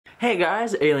Hey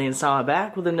guys, Alien Sama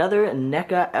back with another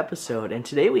NECA episode, and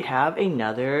today we have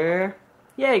another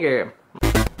Jaeger.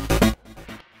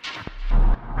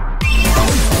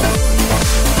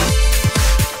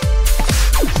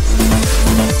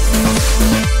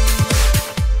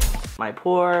 My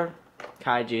poor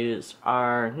kaijus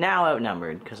are now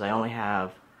outnumbered because I only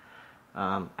have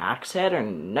axe head or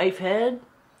knife head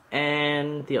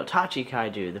and the Otachi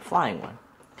kaiju, the flying one.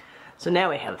 So now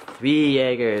we have 3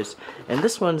 Jaegers, and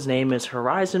this one's name is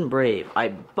Horizon Brave. I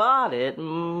bought it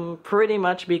pretty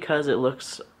much because it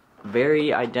looks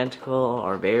very identical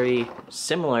or very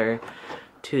similar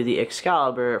to the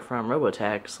Excalibur from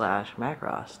Robotech /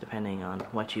 Macross, depending on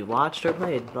what you watched or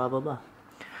played, blah blah blah.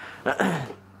 The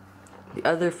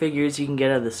other figures you can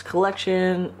get out of this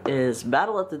collection is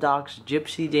Battle at the Docks,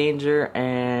 Gypsy Danger,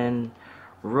 and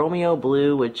Romeo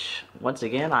Blue, which, once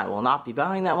again, I will not be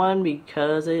buying that one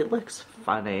because it looks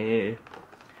funny.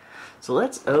 So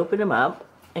let's open him up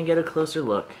and get a closer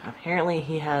look. Apparently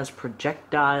he has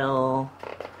projectile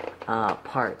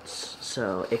parts,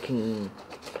 so it can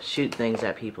shoot things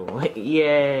at people.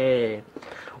 Yay!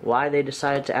 Why they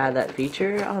decided to add that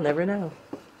feature, I'll never know.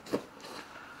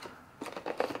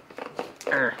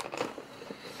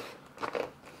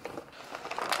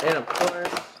 And of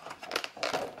course,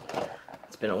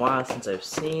 it's been a while since I've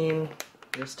seen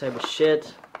this type of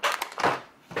shit.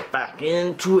 Back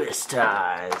in Twist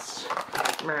Ties.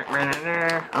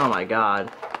 Oh my god.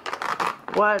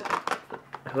 What?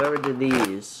 Whoever did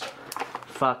these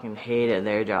fucking hated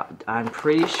their job. I'm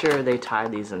pretty sure they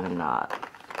tied these in a knot.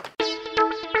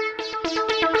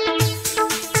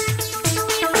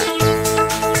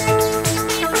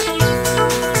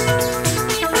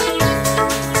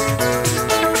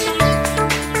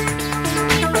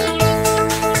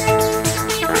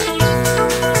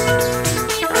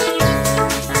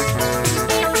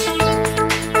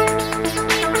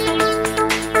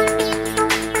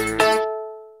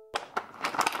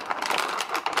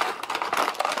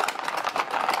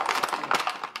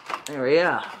 There we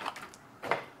go.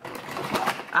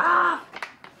 Ah!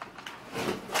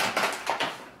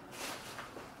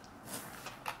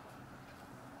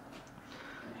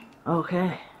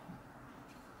 Okay.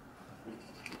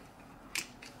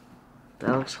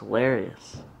 That looks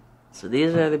hilarious. So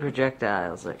these are the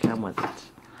projectiles that come with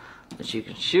it, that you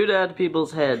can shoot at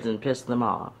people's heads and piss them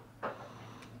off.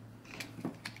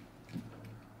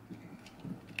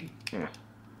 Here.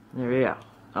 There we go.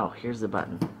 Oh, here's the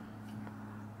button.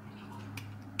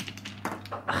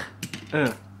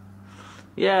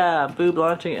 Yeah, boob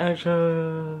launching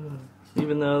action.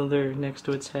 Even though they're next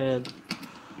to its head.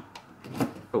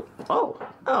 Oh.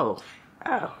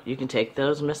 You can take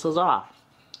those missiles off.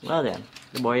 Well then,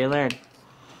 the more you learn.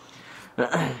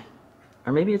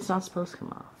 Or maybe it's not supposed to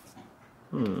come off.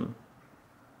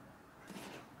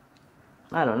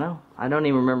 I don't know. I don't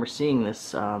even remember seeing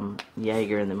this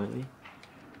Jaeger in the movie.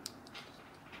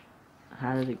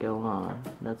 How did it go on?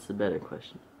 That's the better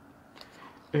question.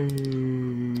 There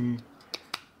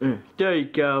you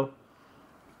go.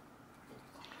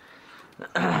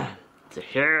 The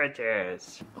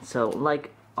Heretors. So,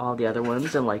 like all the other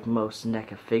ones, and like most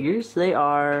NECA figures, they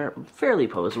are fairly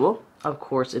posable. Of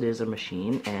course, it is a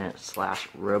machine and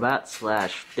 / robot /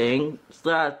 thing /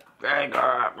 It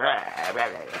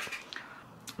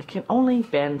can only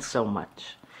bend so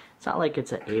much. It's not like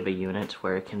it's an Ava unit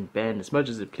where it can bend as much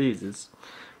as it pleases,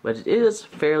 but it is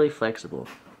fairly flexible.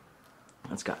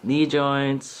 It's got knee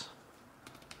joints,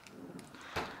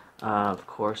 of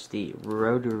course the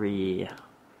rotary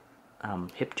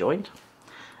hip joint.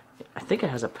 I think it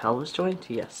has a pelvis joint,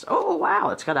 yes. Oh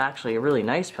wow, it's got actually a really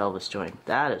nice pelvis joint.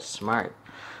 That is smart.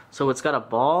 So it's got a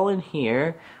ball in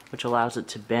here, which allows it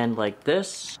to bend like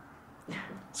this,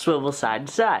 swivel side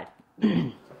to side.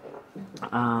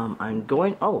 I'm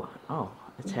going, oh,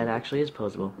 its head actually is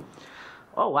posable.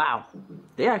 Oh wow,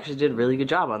 they actually did a really good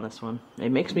job on this one.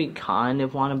 It makes me kind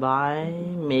of want to buy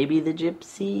maybe the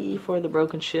Gypsy for the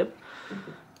broken ship,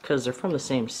 because they're from the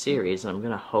same series, and I'm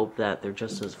gonna hope that they're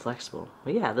just as flexible.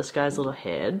 But yeah, this guy's little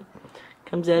head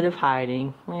comes out of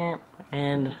hiding,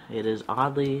 and it is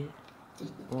oddly,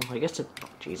 well, I guess it, oh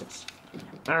Jesus.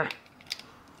 I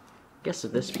guess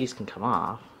if this piece can come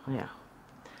off, yeah.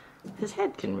 His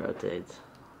head can rotate,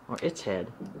 or its head.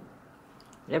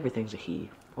 Everything's a he.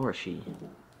 Or a she.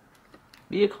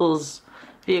 Vehicles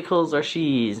are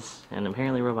she's, and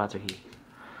apparently robots are he.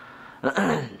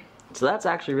 So that's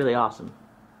actually really awesome.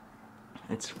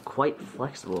 It's quite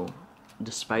flexible,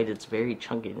 despite its very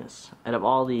chunkiness. Out of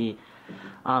all the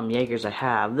Jaegers I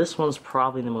have, this one's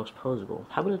probably the most posable.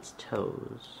 How about its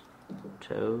toes?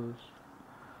 Toes?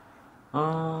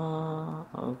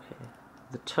 Okay.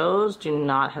 The toes do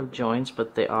not have joints,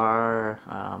 but they are,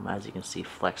 as you can see,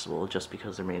 flexible just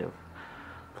because they're made of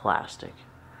plastic.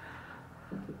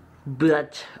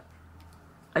 But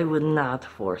I would not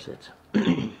force it.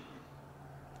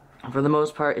 For the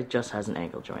most part, it just has an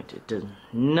ankle joint.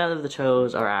 None of the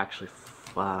toes are actually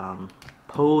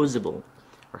posable,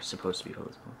 or supposed to be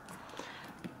posable.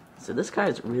 So this guy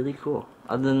is really cool.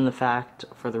 Other than the fact,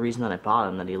 for the reason that I bought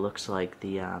him, that he looks like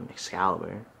the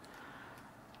Excalibur.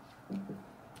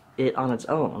 It on its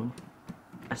own,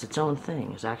 as its own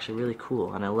thing, is actually really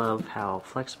cool, and I love how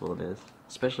flexible it is.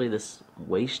 Especially this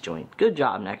waist joint. Good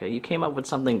job, NECA. You came up with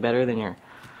something better than your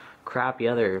crappy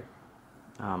other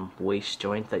waist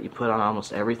joint that you put on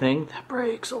almost everything. That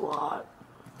breaks a lot.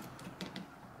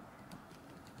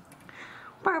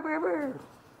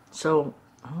 So,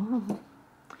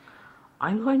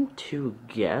 I'm going to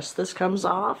guess this comes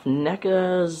off.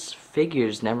 NECA's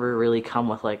figures never really come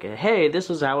with like a, hey, this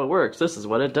is how it works, this is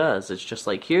what it does. It's just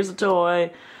like, here's a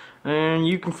toy, and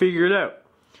you can figure it out,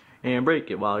 and break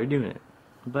it while you're doing it.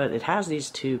 But it has these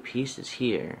two pieces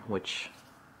here, which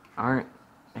aren't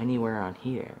anywhere on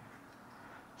here.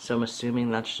 So I'm assuming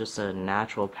that's just a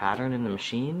natural pattern in the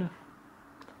machine?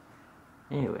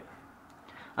 Anyway.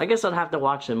 I guess I'd have to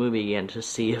watch the movie again to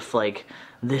see if, like,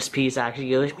 this piece actually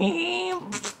goes...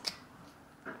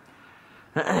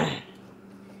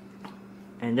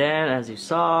 And then, as you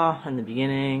saw in the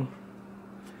beginning,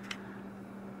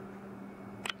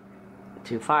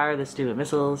 to fire the stupid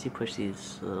missiles, you push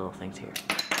these little things here.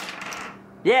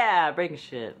 Yeah! Breaking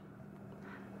shit.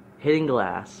 Hitting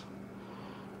glass.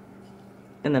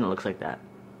 And then it looks like that.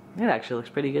 It actually looks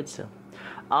pretty good still.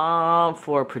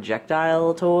 For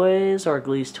projectile toys, or at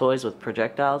least toys with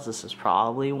projectiles, this is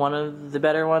probably one of the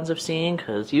better ones I've seen,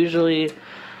 because usually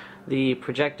the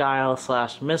projectile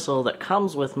 / missile that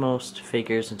comes with most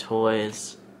figures and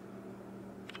toys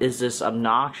is this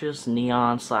obnoxious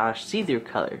neon / see-through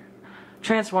color.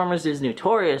 Transformers is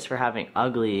notorious for having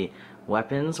ugly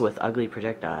weapons with ugly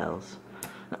projectiles.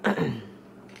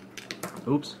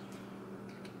 Oops.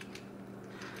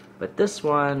 But this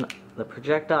one, the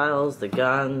projectiles, the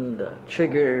gun, the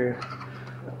trigger,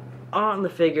 on the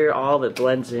figure, all of it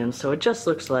blends in, so it just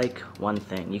looks like one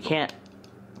thing. You can't,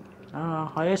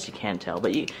 I guess you can tell,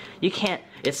 but you can't,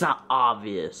 it's not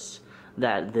obvious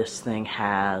that this thing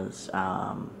has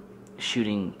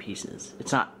shooting pieces.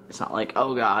 It's not like,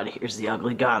 oh god, here's the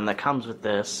ugly gun that comes with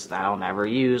this that I'll never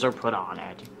use or put on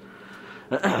it.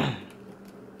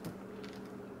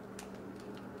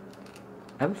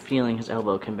 I have a feeling his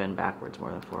elbow can bend backwards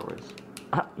more than forwards.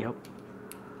 Yep.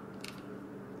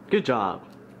 Good job.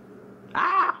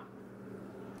 Ah!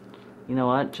 You know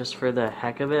what? Just for the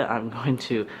heck of it, I'm going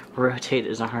to rotate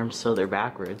his arms so they're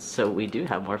backwards, so we do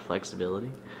have more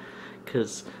flexibility.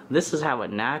 Because this is how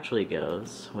it naturally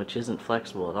goes, which isn't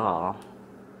flexible at all.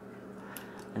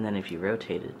 And then if you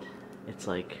rotate it, it's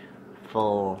like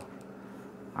full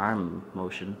arm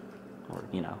motion. Or,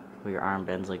 you know, where your arm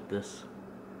bends like this.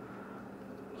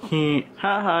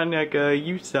 Haha, NECA,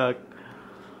 you suck.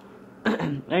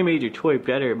 I made your toy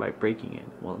better by breaking it.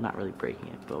 Well, not really breaking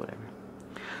it, but whatever.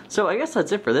 So I guess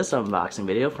that's it for this unboxing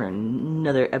video for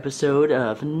another episode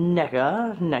of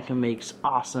NECA. NECA makes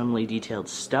awesomely detailed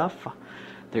stuff.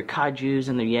 Their kaijus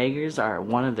and their Jaegers are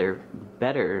one of their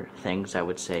better things, I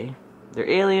would say. Their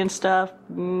alien stuff,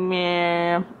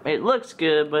 meh, it looks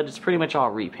good, but it's pretty much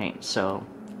all repaint, so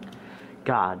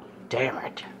god damn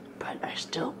it, but I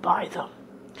still buy them.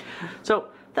 So,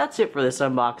 that's it for this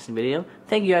unboxing video.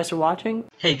 Thank you guys for watching.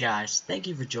 Hey guys, thank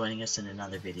you for joining us in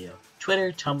another video.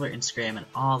 Twitter, Tumblr, Instagram, and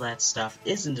all that stuff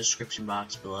is in the description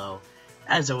box below.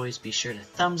 As always, be sure to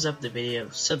thumbs up the video,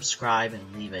 subscribe,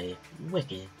 and leave a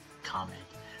wicked comment.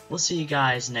 We'll see you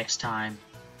guys next time.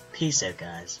 Peace out,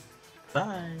 guys.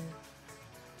 Bye.